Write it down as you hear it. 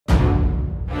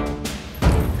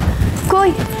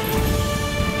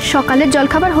সকালের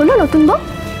জলখাবার হলো নতুন বউ?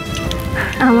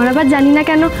 আমার আবার জানি না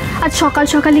কেন আজ সকাল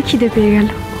সকালই খিদে পেয়ে গেল।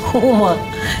 ও মা,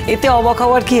 এতে অবাক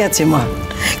হওয়ার কি আছে মা?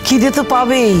 খিদে তো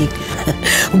পাবেই।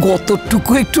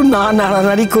 গতটুকু একটু না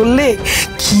নাড়ানাড়ি করলে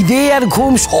খিদে আর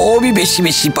ঘুম সবই বেশি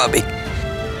বেশি পাবে।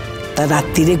 তা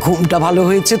রাত্রিরে ঘুমটা ভালো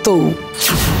হয়েছে তো?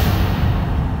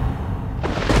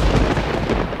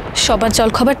 সবার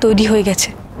জলখাবার তৈরি হয়ে গেছে,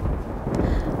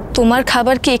 তোমার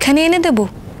খাবার কি এখানে এনে দেব?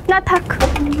 না থাক,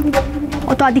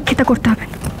 অত আদিক্ষেতা করতে হবে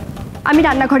না, আমি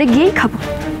রান্নাঘরে গিয়েই খাবো।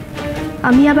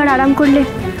 আমি আবার আরাম করলে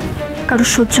কারো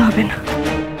সহ্য হবে না।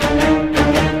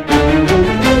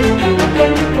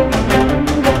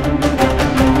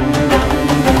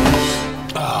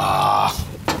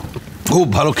 খুব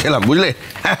ভালো খেলাম বুঝলে।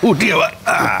 উঠি আবার।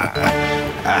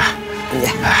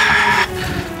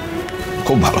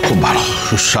 খুব ভালো, খুব ভালো,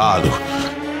 সুস্বাদু।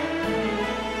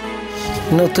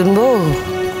 নতুন বউ,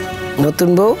 নতুন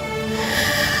বউ,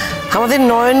 আমাদের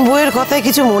নয়ন বউয়ের কথায়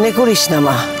কিছু মনে করিস না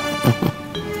মা।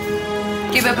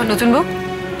 কি ব্যাপার নতুন বউ,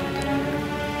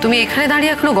 তুমি এখানে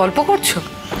দাঁড়িয়ে এখনো গল্প করছো?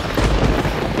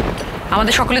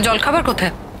 আমাদের সকলে জলখাবার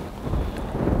কোথায়?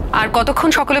 আর কতক্ষণ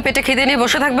সকলে পেটে খিদে নিয়ে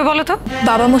বসে থাকবে বলো তো?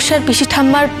 বাবা মশার পিসি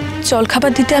ঠাম্মার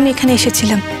জলখাবার দিতে আমি এখানে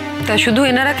এসেছিলাম। তা শুধু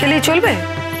এনারা খেলেই চলবে?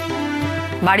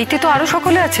 বাড়িতে তো আরো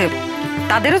সকলে আছে,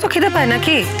 তাদেরও তো খিদে পায়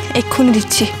নাকি? এক্ষুনি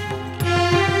দিচ্ছি।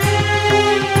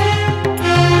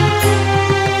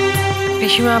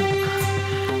 পিসিমা,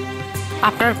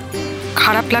 আপনার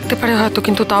খারাপ লাগতে পারে হয়তো,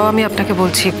 কিন্তু তাও আমি আপনাকে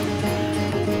বলছি,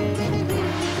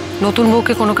 নতুন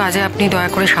বউকে কোনো কাজে আপনি দয়া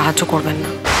করে সাহায্য করবেন না।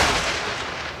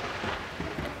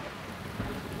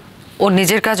 ওর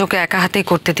নিজের কাজ ওকে একা হাতেই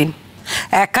করতে দিন।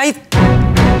 একাই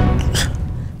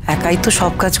একাই তো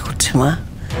সব কাজ করছে মা,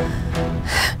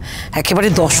 একেবারে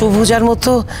দশভুজার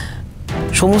মতো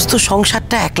সমস্ত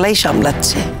সংসারটা একলাই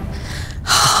সামলাচ্ছে।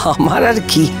 আমার আর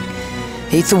কি,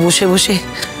 এই তো বসে বসে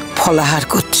ফলাহার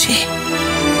করছে।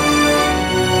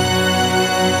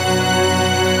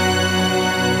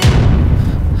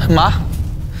 মা,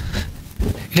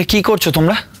 এটা কি করছো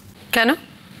তোমরা? কেন,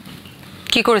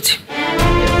 কি করেছি?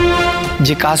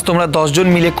 যে কাজ তোমরা 10 জন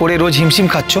মিলে করে রোজ হিমশিম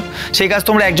খাচ্ছ, সেই কাজ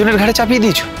তোমরা একজনের ঘাড়ে চাপিয়ে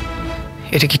দিয়েছো।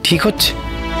 এটা কি ঠিক হচ্ছে?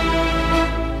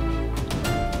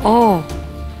 ও,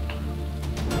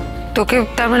 তোকে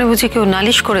তার মানে বুঝি কেউ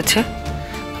নালিশ করেছে?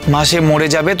 মাসে মরে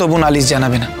যাবে তবু নালিশ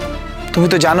জানাবে না। তুমি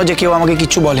তো জানো যে কেউ আমাকে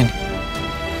কিচ্ছু বলেনি।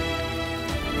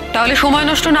 তাহলে সময়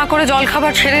নষ্ট না করে জল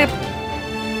খাবার ছেড়ে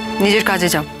নিজের কাজে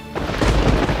যাও।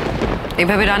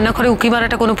 এভাবে রান্নাঘরে উকি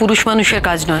মারাটা কোনো পুরুষ মানুষের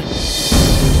কাজ নয়।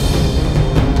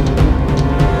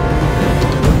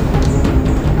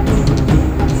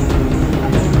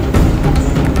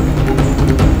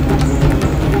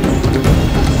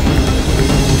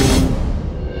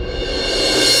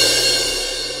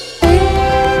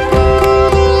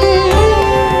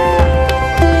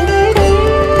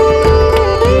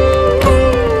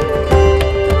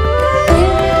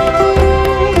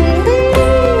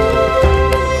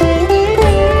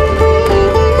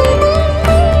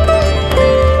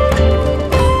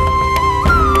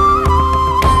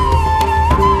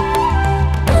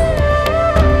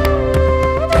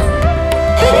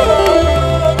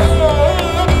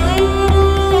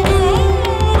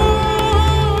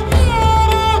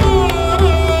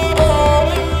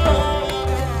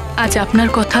 আজ আপনার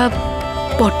কথা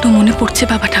বড্ড মনে পড়ছে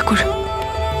বাবা ঠাকুর।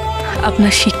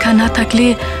 আপনার শিক্ষা না থাকলে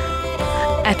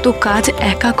এত কাজ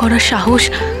একা করার সাহস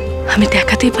আমি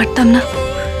দেখাতেই পারতাম না।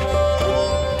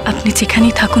 আপনি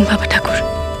যেখানেই থাকুন বাবা ঠাকুর,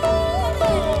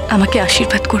 আমাকে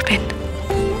আশীর্বাদ করবেন,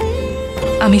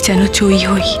 আমি যেন জয়ী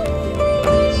হই।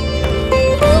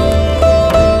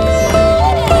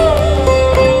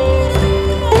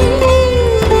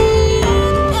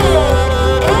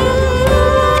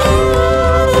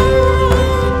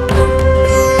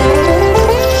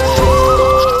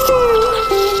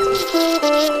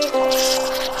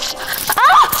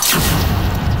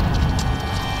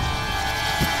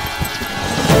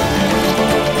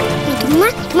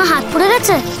 মা হাত পড়ে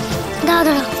গেছে, দাঁড়া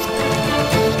দাঁড়া।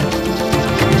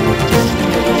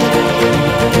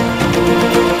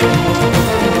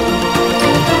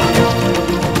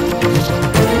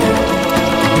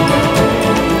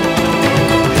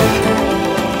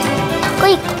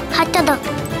 ওই হাতটা দাও,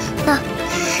 দাও,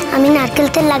 আমি নারকেল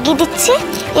তেল লাগিয়ে দিচ্ছি,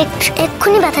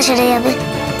 এক্ষুনি ব্যথা সেরে যাবে।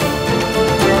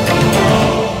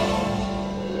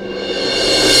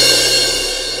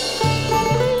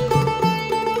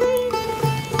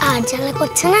 আর জ্বালা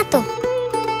করছে না তো?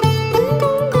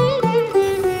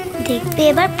 দেখবে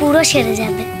এবার পুরো সেরে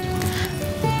যাবে।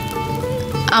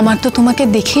 আমার তো তোমাকে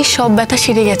দেখেই সব ব্যথা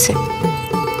সেরে গেছে।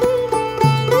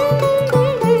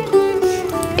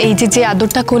 এই যে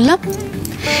আদরটা করলাম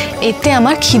এতে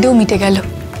আমার খিদেও মিটে গেল।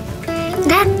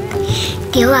 দেখ,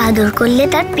 কেউ আদর করলে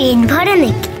তার পেট ভরে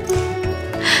নাকি?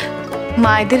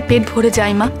 মায়েদের পেট ভরে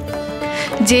যায় মা।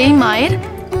 যেই মায়ের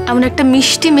এমন একটা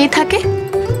মিষ্টি মেয়ে থাকে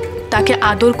তাকে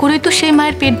আদর করে তো সেই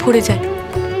মায়ের পেট ভরে যায়।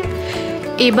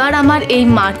 এবার আমার এই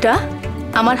মাটা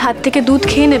আমার হাত থেকে দুধ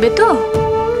খেয়ে নেবে তো?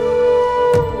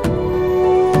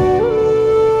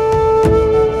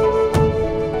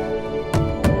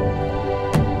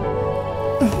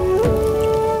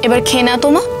 এবার খেয়ে নাও তো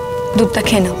মা, দুধটা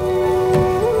খেয়ে নাও।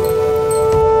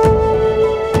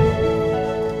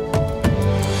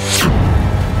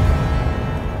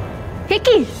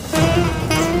 কি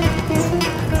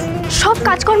সব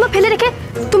কাজকর্ম ফেলে রেখে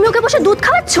তুমি ওকে বসে দুধ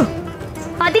খাওয়াচ্ছ,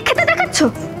 আদি খেতে দেখাচ্ছ,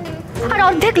 আর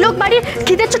অর্ধেক লোক বাড়ির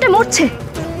খিদের চোটে মরছে।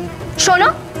 শোনো,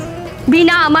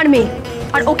 বিনা আমার মেয়ে,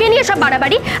 আর ওকে নিয়ে সব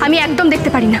বাড়াবাড়ি আমি একদম দেখতে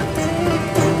পারি না।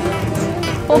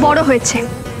 ও বড় হয়েছে,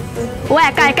 ও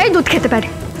একা একাই দুধ খেতে পারে,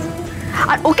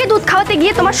 আর ওকে দুধ খাওয়াতে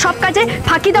গিয়ে তোমার সব কাজে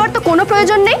ফাঁকি দেওয়ার তো কোনো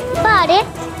প্রয়োজন নেই। আরে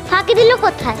ফাঁকি দিল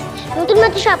কোথায়? নতুন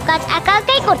মাত্র সব কাজ একা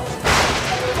একাই করছে।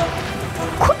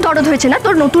 খুব দরদ হয়েছে না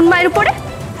তোর নতুন মায়ের উপরে?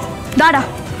 দাঁড়া,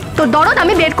 তোর দরদ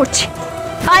আমি বের করছি।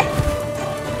 আয়,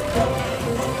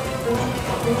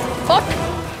 ওঠ।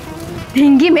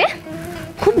 ঢিঙ্গি মেয়ে,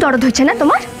 খুব দরদ হয়েছে না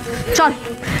তোমার? চল,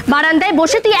 বারান্দায়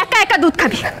বসে তুই একা একা দুধ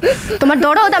খাবি। তোমার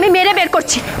দরদ আমি মেরে বের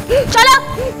করছি। চলো।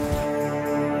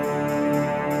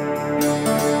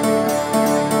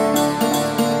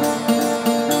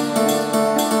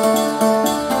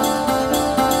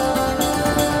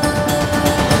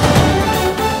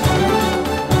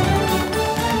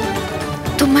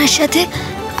 তোমার সাথে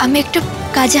আমি একটু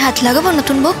কাজে হাত লাগাবো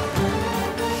নতুন বউ?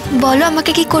 বলো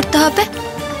আমাকে কি করতে হবে?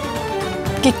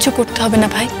 কিচ্ছু করতে হবে না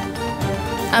ভাই,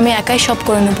 আমি একাই সব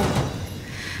করে নেব।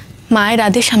 মায়ের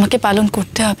আদেশ আমাকে পালন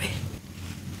করতে হবে।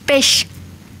 বেশ,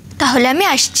 তাহলে আমি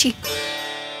আসছি।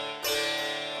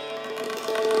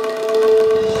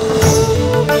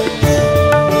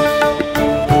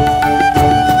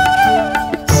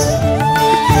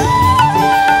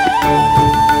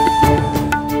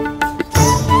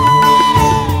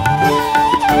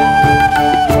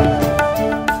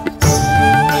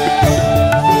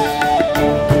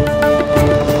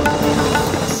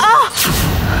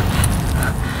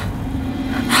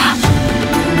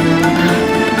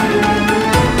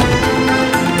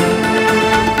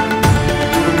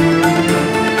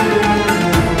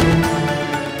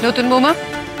 নতুন বৌমা,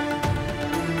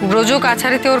 ব্রজ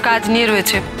কাছারিতে ওর কাজ নিয়ে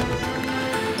রয়েছে,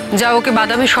 যা ওকে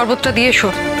বাদামের শরবতটা দিয়ে এসো।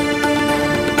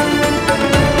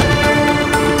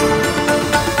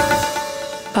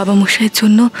 বাবা মশাইয়ের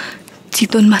জন্য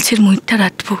চিতল মাছের মইটা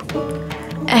রাখবো।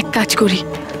 এক কাজ করি,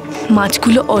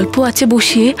 মাছগুলো অল্প আছে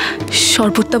বসিয়ে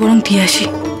শরবতটা বরং দিয়ে আসি,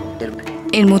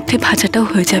 এর মধ্যে ভাজাটাও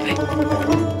হয়ে যাবে।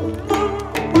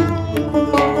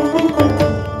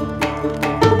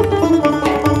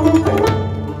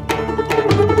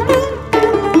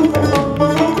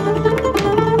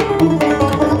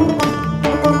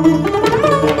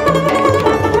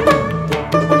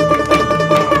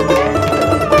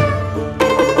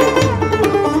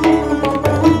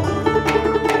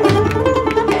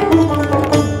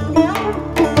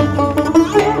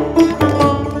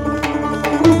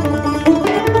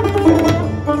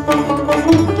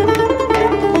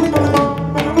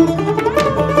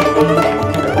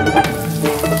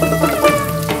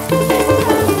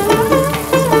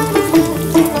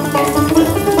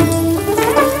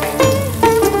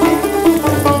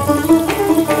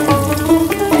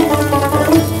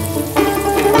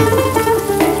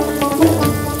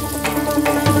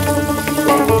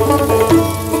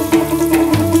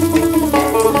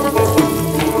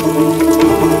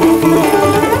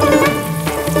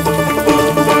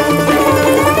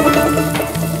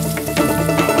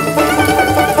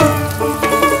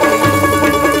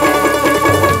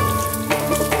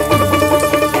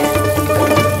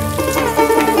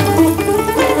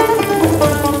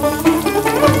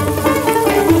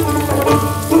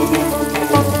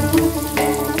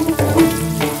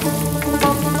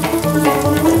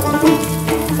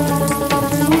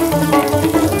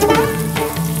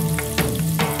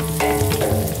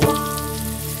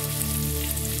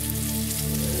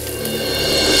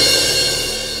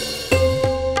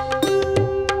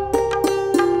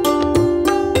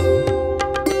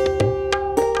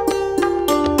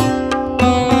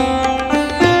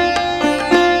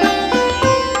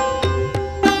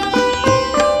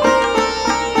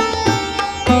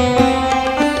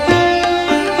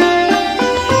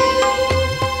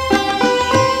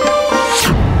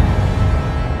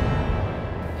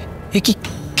 এ কি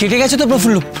কেটে গেছে তো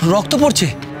প্রফুল্ল, রক্ত পড়ছে।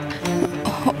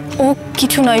 ও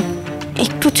কিছু নয়,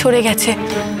 একটু ছড়ে গেছে।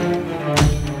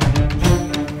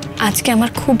 আজকে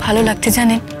আমার খুব ভালো লাগছে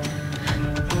জানেন,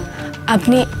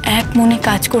 আপনি এক মনে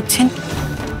কাজ করছেন,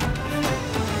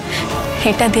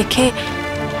 এটা দেখে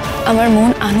আমার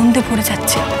মন আনন্দে ভরে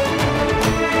যাচ্ছে।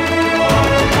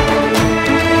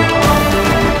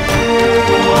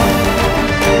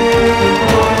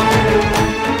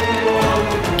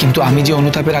 কিন্তু আমি যে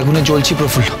অনুতাপের আগুনে জ্বলছি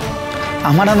প্রফুল্ল,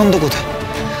 আমার আনন্দ কোথায়?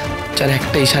 যার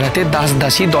একটা ইশারাতে দাস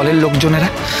দাসী দলের লোকজনেরা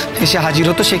এসে হাজির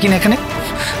হতো, সে কিনা এখানে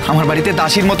আমার বাড়িতে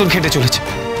দাসীর মতন খেটে চলেছে।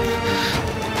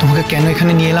 তোমাকে কেন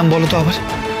এখানে নিয়ে এলাম বলো তো আবার?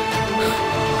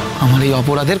 আমার এই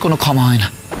অপরাধের কোনো ক্ষমা হয় না।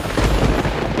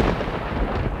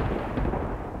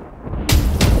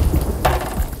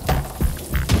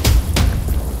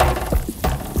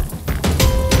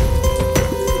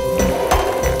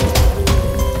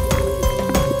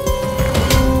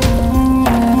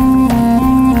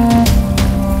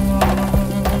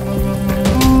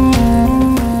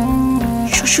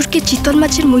 শ্বশুরকে চিতল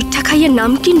মাছের মুইঠা খাইয়ে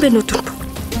নাম কিনবে নতুন?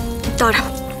 দাঁড়াও,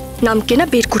 নাম কেনা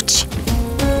বের করছি।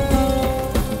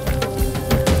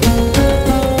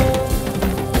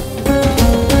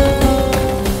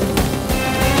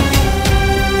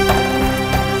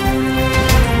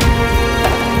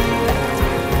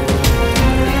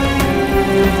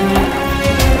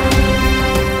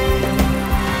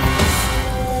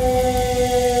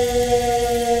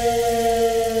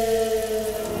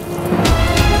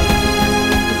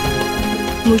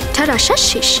 মুইঠার আশা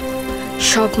শেষ,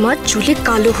 সব মাছ জ্বলে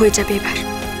কালো হয়ে যাবে এবার।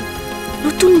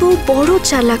 নতুন বউ বড়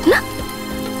চালাক না,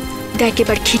 দেখ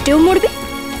এবার খিটেও মরবে,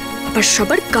 আবার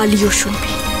সবার গালিও শুনবে।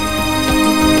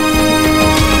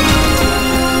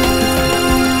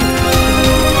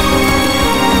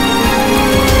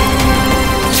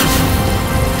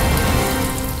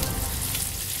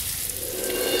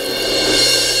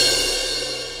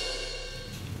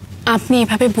 আপনি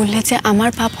এভাবে বললে যে আমার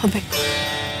পাপ হবে,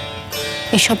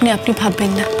 এসব নিয়ে আপনি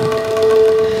ভাববেন না।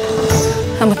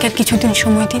 আমাকে আর কিছুদিন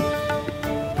সময় দিন,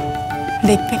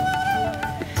 দেখবেন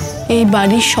এই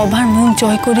বাড়ির সবার মন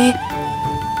জয় করে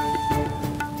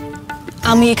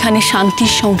আমি এখানে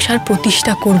শান্তির সংসার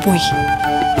প্রতিষ্ঠা করবই।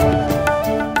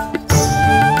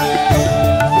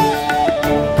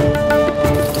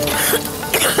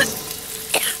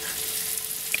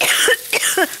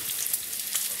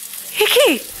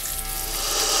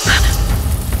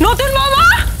 নতুন বৌমা,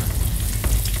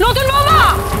 নতুন বৌমা,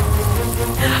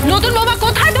 নতুন বৌমা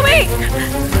কোথায় তুমি?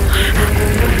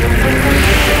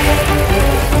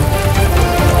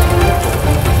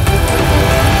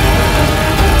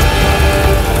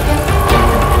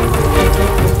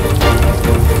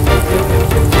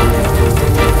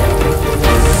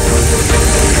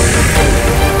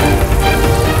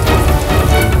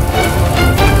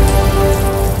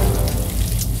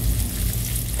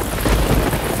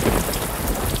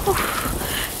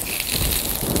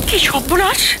 কি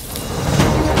সর্বনাশ!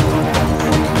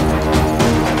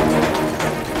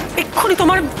 এক্ষুনি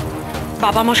তোমার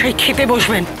বাবা মশাই খেতে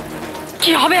বসবেন,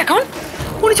 কি হবে এখন?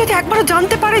 উনি যদি একবারও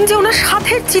জানতে পারেন যে ওনার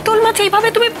সাথে চিতল মাছ এইভাবে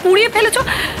তুমি পুড়িয়ে ফেলেছো,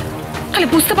 তাহলে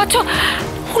বুঝতে পারছো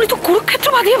উনি তো কুরুক্ষেত্র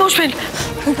বাঁধিয়ে বসবেন।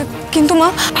 কিন্তু মা,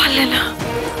 পারলে না,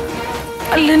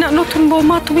 পারলে না নতুন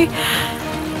বৌমা, তুমি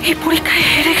এই পরীক্ষায়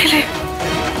হেরে গেলে।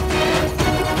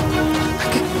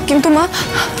 কিন্তু মা,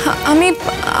 আমি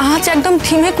আজ একদম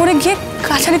থিমে করে গিয়ে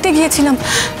কাছারিতে গিয়েছিলাম,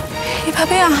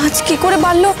 এভাবে আজ কি করে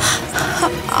বাড়লো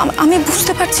আমি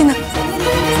বুঝতে পারছি না।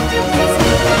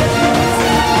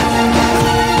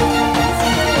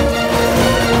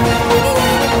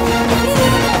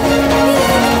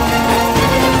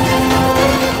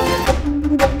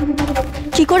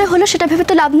 কি করে হলো সেটা ভেবে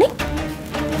তো লাভ নেই,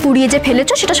 পুড়িয়ে যে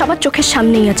ফেলেছো সেটা সবার চোখের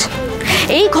সামনেই আছে।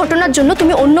 এই ঘটনার জন্য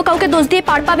তুমি অন্য কাউকে দোষ দিয়ে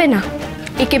পার পাবে না,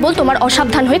 এ কেবল তোমার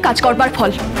অসাবধান হয়ে কাজ করবার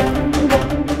ফল।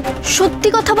 সত্যি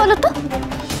কথা বলো তো,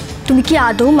 তুমি কি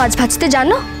আদৌ মাছ ভাজতে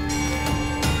জানো?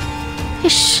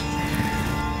 ইস,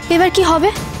 এবার কি হবে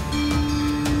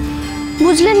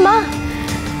বুঝলেন মা?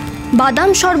 বাদাম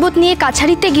শরবত নিয়ে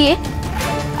কাছারিতে গিয়ে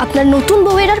আপনার নতুন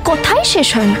বউয়ের আর কথাই শেষ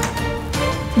হয় না।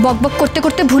 বকবক করতে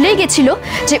করতে ভুলেই গেছিল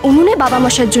যে উনুনে বাবা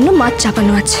মশাইয়ের জন্য মাছ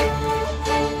চাপানো আছে।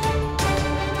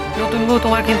 নতুন বউ,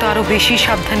 তোমার কিন্তু আরো বেশি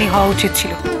সাবধানী হওয়া উচিত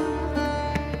ছিল।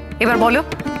 এবার বলো,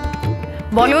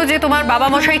 বলো যে তোমার বাবা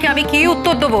মশাইকে আমি কি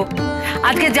উত্তর দেবো?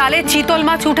 আজকে জালে চিতল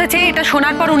মাছ উঠেছে, এটা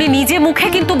শোনার পর উনি নিজে মুখে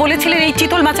কিন্তু বলেছিলেন এই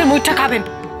চিতল মাছের মুইঠা খাবেন।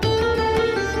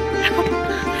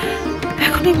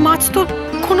 এখন এই মাছ তো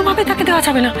কোনোভাবে তাকে দেওয়া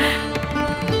যাবে না।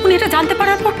 উনি এটা জানতে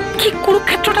পারার পর কি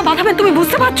কুরুক্ষেত্রটা বাঁধাবেন তুমি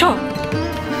বুঝতে পারছো?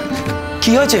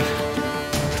 কি হয়েছে?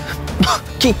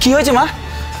 কি হয়েছে মা?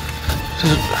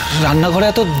 রান্নাঘরে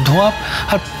এত ধোঁয়া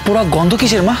আর পোড়া গন্ধ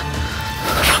কিসের মা?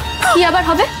 কি আবার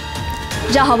হবে?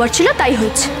 যা হবার ছিল তাই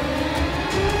হয়েছে।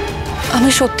 আমি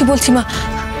সত্যি বলছি মা,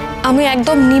 আমি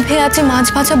একদম নিভে আছে মাছ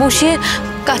ভাজা বসিয়ে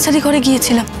কাছারি ঘরে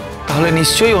গিয়েছিলাম। তাহলে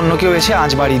নিশ্চয়ই অন্য কেউ এসে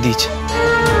আঁচ বাড়িয়ে দিয়েছে।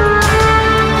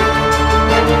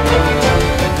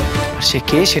 আর সে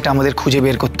কে সেটা আমাদের খুঁজে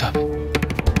বের করতে হবে।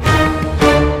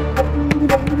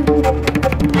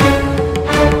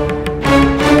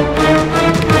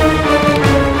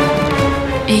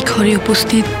 এই ঘরে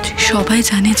উপস্থিত সবাই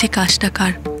জানে যে কাজটা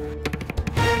কার,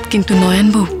 কিন্তু নয়ন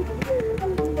বউ,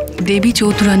 দেবী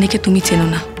চৌধুরানীকে তুমি চেনো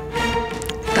না,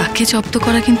 তাকে জব্দ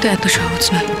করা কিন্তু এত সহজ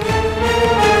নয়।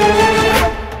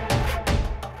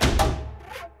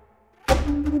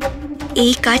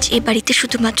 এই কাজ এ বাড়িতে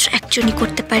শুধুমাত্র একজনই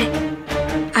করতে পারে,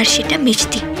 আর সেটা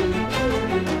মেজদি।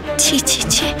 ছি ছি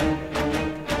ছি,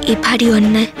 এ ভারী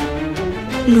অন্যায়।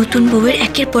 নতুন বউয়ের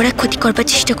একের পর এক ক্ষতি করবার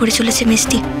চেষ্টা করে চলেছে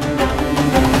মেজদি।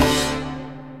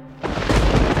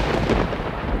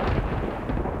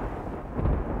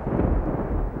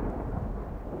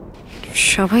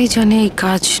 সবাই জানে এই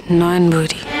কাজ নয়ন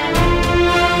বৈরী,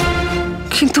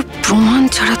 কিন্তু প্রমাণ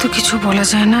ছাড়া তো কিছু বলা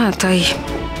যায় না, তাই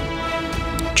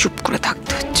চুপ করে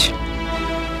থাকতে হচ্ছে।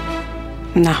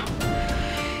 না,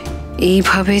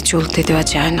 এইভাবে চলতে দেওয়া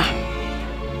যায় না।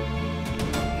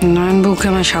 নয়ন বউকে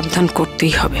আমায় সাবধান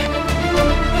করতেই হবে।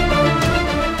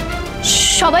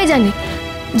 সবাই জানে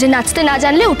যে নাচতে না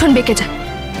জানলে উঠোন বেঁকে যায়।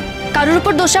 কারোর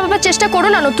উপর দোষ চাপাবার চেষ্টা করো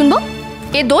না নতুন বউ,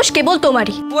 এ দোষ কেবল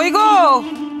তোমারই। ওই গো,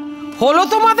 হলো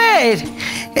তোমাদের?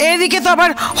 এদিকে তো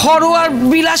আবার হরো আর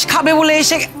বিলাস খাবে বলে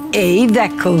এসে, এই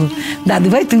দেখো দাদু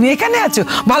ভাই তুমি এখানে আছো,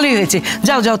 ভালোই হয়েছে।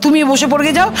 যাও যাও, তুমি বসে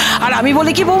পড়ে যাও। আর আমি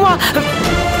বলি কি বৌমা,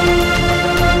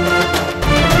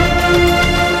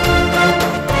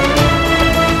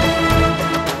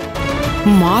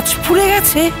 মাছ পুড়ে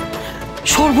গেছে,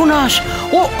 সর্বনাশ।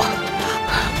 ও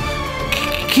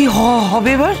কি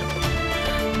হবে এবার?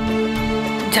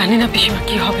 জানি না পিসিমা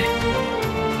কি হবে,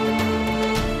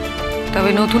 তবে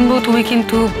নতুন বউ তুমি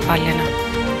কিন্তু পারলে না।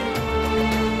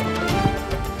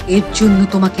 এর জন্য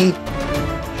তোমাকে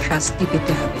শাস্তি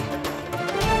পেতে হবে,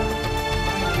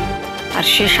 আর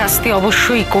সে শাস্তি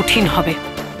অবশ্যই কঠিন হবে,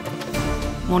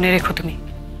 মনে রেখো তুমি।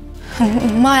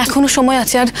 মা, এখনো সময়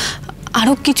আছে, আর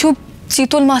আরো কিছু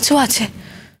চিতল মাছও আছে।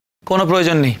 কোনো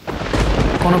প্রয়োজন নেই,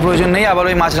 কোনো প্রয়োজন নেই আবার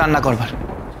ওই মাছ রান্না করবার।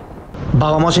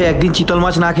 বাবা মশাই একদিন চিতল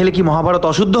মাছ না খেলে কি মহাভারত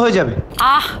অশুদ্ধ হয়ে যাবে?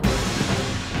 আহ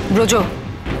ব্রজ,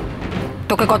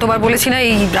 তোকে কতবার বলেছি না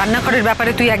এই রান্নাঘরের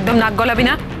ব্যাপারে তুই একদম নাক গলাবি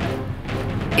না।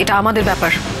 এটা আমাদের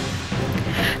ব্যাপার।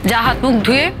 যা হাত মুখ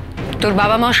ধুয়ে তোর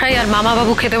বাবা মশাই আর মামা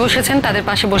বাবু খেতে বসেছেন তাদের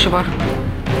পাশে বসে পড়।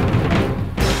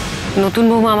 নতুন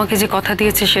বৌমা আমাকে যে কথা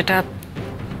দিয়েছে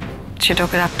সেটা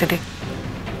ওকে রাখতে দে।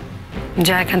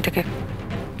 যা এখান থেকে।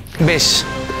 বেশ,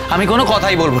 আমি কোনো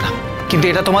কথাই বলবো না, কিন্তু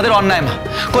এটা তোমাদের অন্যায় মা।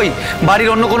 কই বাড়ির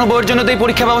অন্য কোনো বউয়ের জন্য তো এই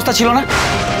পরীক্ষা ব্যবস্থা ছিল না?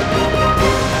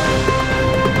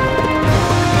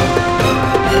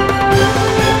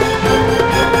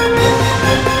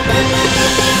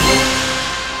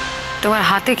 তোমার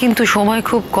হাতে কিন্তু সময়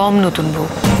খুব কম নতুন বউ।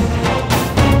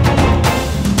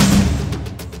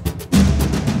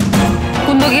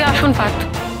 কুন্দ গিয়ে আসুন পাত,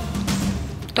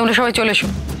 তোমরা সবাই চলে এসো।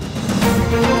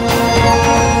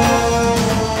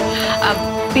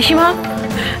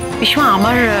 পিসিমা,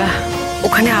 আমার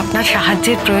ওখানে আপনার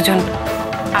সাহায্যের প্রয়োজন,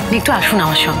 আপনি একটু আসুন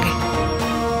আমার সঙ্গে।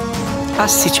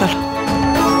 আসছি, চলো।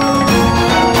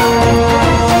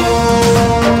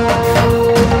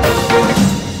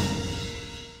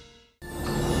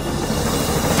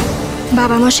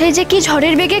 বাবা মশাই যে কি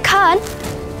ঝড়ের বেগে খান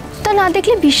তা না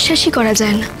দেখলে বিশ্বাসই করা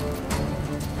যায় না।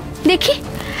 দেখি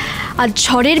আর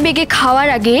ঝড়ের বেগে খাওয়ার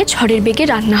আগে ঝড়ের বেগে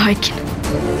রান্না হয় কিনা।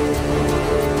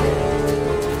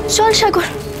 চল সাগর,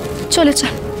 চলে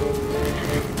চল,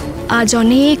 আজ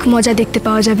অনেক মজা দেখতে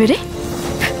পাওয়া যাবে রে,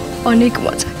 অনেক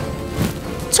মজা।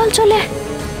 চল চলে।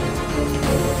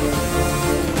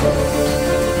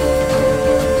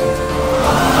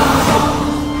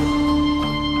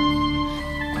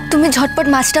 তুমি ঝটপট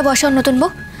মাছটা বসাও নতুন বউ,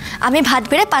 আমি ভাত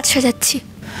বেড়ে পাত সাজাচ্ছি।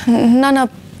 না না,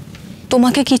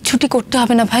 তোমাকে কিচ্ছুটি করতে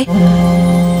হবে না ভাই,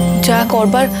 যা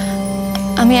করবার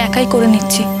আমি একাই করে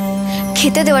নিচ্ছি।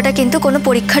 খেতে দেওয়াটা কিন্তু কোনো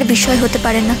পরীক্ষার বিষয় হতে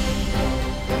পারে না,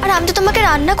 আর আমি তো তোমাকে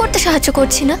রান্না করতে সাহায্য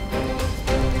করছি না।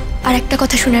 আর একটা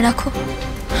কথা শুনে রাখো,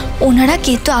 ওনারা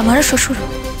কিন্তু আমারও শ্বশুর,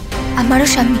 আমারও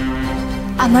স্বামী,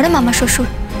 আমারও মামা শ্বশুর,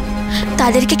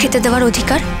 তাদেরকে খেতে দেওয়ার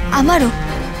অধিকার আমারও।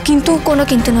 কিন্তু কোনো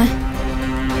কিন্তু নয়,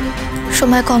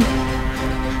 সময় কম,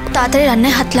 তাড়াতাড়ি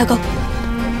রান্নায় হাত লাগাও,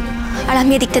 আর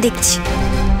আমি এদিকটা দেখছি।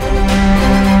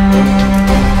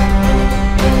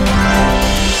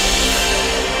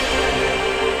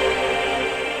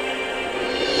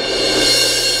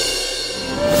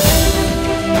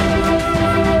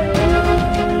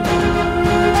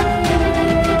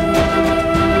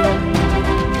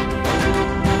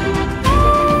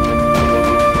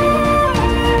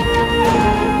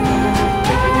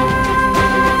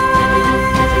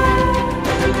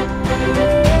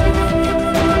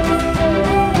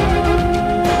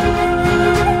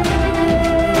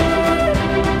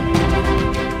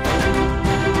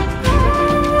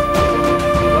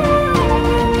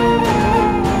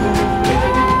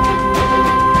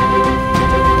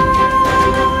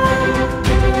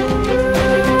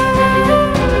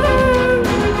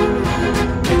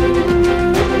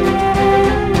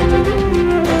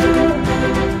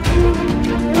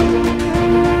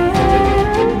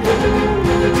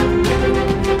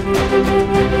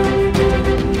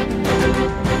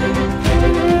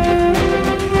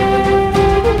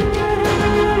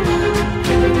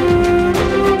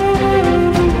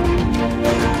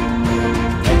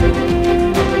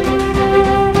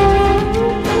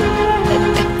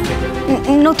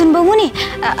 নতুন বৌমনি,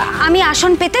 আমি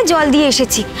আসন পেতে জল দিয়ে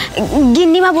এসেছি।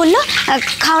 গিন্নিমা বলল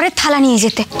খাওয়ারের থালা নিয়ে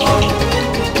যেতে।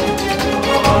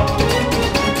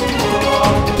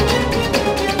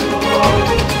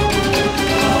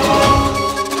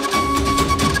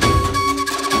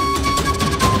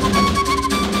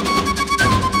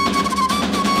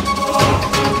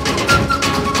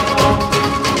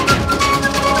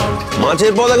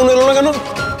 মাছের পদ এখন এলো না কেন?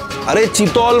 আরে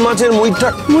চিতল মাছের মুইঠা।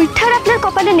 মুইঠার আপনার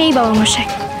কপালে নেই বাবা মশাই,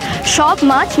 সব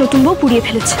মাছ নতুন বউ পুড়িয়ে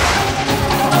ফেলেছে।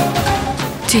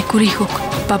 যে করেই হোক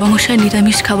বাবা মশাই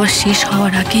নিরামিষ খাবার শেষ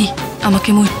হওয়ার আগেই আমাকে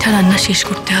মুইঠা রান্না শেষ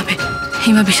করতে হবে।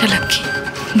 হিমা বিশালাক্ষী,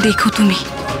 দেখো তুমি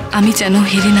আমি যেন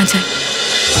হেরে না যাই।